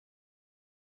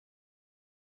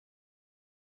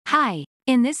Hi,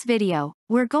 in this video,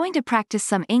 we're going to practice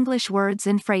some English words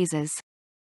and phrases.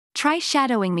 Try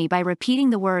shadowing me by repeating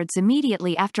the words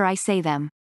immediately after I say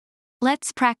them.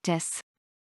 Let's practice.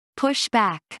 Push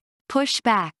back, push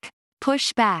back,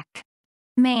 push back.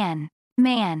 Man,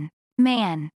 man,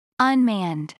 man.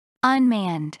 Unmanned,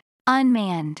 unmanned,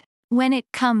 unmanned. When it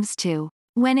comes to,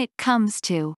 when it comes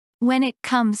to, when it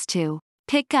comes to.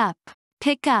 Pick up,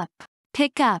 pick up,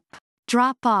 pick up.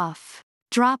 Drop off,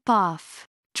 drop off,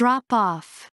 drop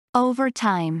off.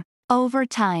 Overtime,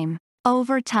 overtime,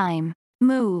 overtime.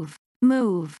 Move,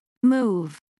 move,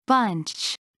 move.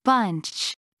 Bunch,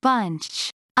 bunch, bunch.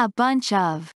 A bunch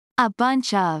of, a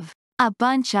bunch of, a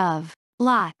bunch of.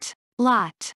 Lot,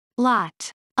 lot,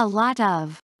 lot. A lot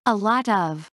of, a lot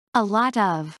of, a lot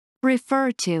of.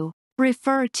 Refer to,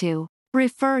 refer to,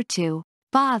 refer to.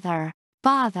 Bother,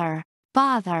 bother,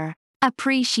 bother.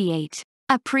 Appreciate,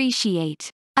 appreciate,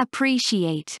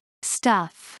 appreciate.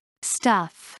 Stuff,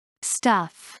 stuff,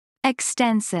 stuff.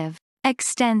 Extensive,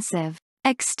 extensive,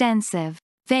 extensive.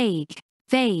 Vague,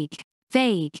 vague,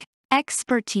 vague.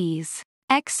 Expertise,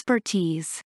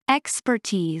 expertise,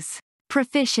 expertise.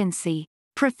 Proficiency,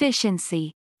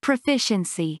 proficiency,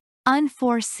 proficiency.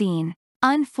 Unforeseen,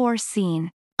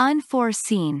 unforeseen,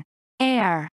 unforeseen.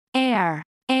 Err, err,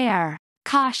 err.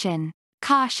 Caution,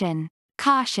 caution,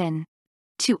 caution.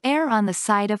 To err on the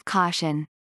side of caution.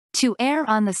 To err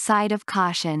on the side of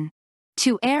caution.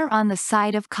 To err on the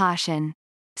side of caution.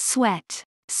 Sweat,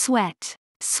 sweat,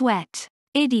 sweat.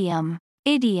 Idiom,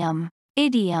 idiom,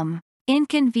 idiom.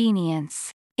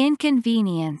 Inconvenience,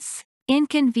 inconvenience,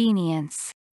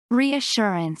 inconvenience.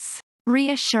 Reassurance,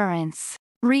 reassurance,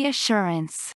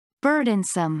 reassurance.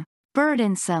 Burdensome,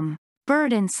 burdensome,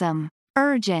 burdensome.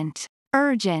 Urgent,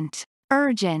 urgent,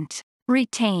 urgent.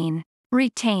 Retain,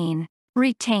 retain,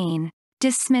 retain.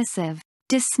 Dismissive,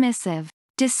 dismissive,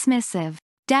 dismissive.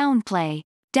 Downplay,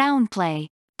 downplay,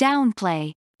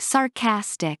 downplay.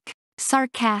 Sarcastic,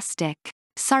 sarcastic,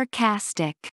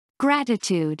 sarcastic.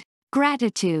 Gratitude,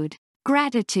 gratitude,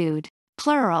 gratitude.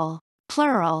 Plural,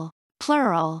 plural,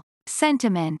 plural.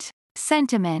 Sentiment,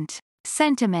 sentiment,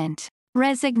 sentiment.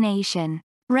 Resignation,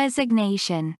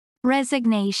 resignation,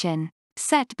 resignation.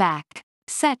 Setback,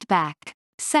 setback,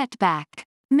 setback.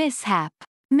 Mishap,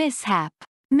 mishap,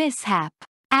 mishap.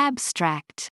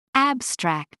 Abstract,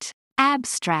 abstract,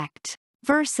 abstract.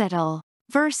 Versatile,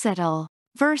 versatile,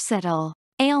 versatile.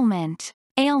 Ailment,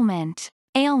 ailment,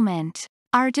 ailment.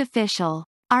 Artificial,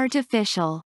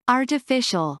 artificial,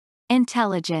 artificial.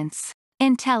 Intelligence,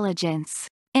 intelligence,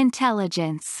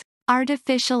 intelligence.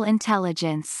 Artificial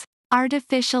intelligence,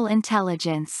 artificial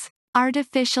intelligence,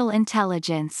 artificial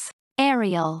intelligence.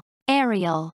 Aerial,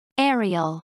 aerial,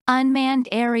 aerial. Unmanned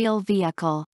aerial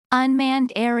vehicle,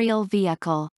 unmanned aerial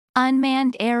vehicle,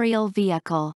 unmanned aerial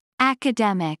vehicle.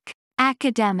 Academic,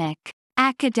 academic,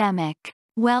 academic.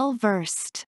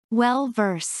 Well-versed,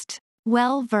 well-versed,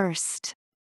 well-versed.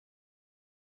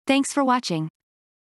 Thanks for watching.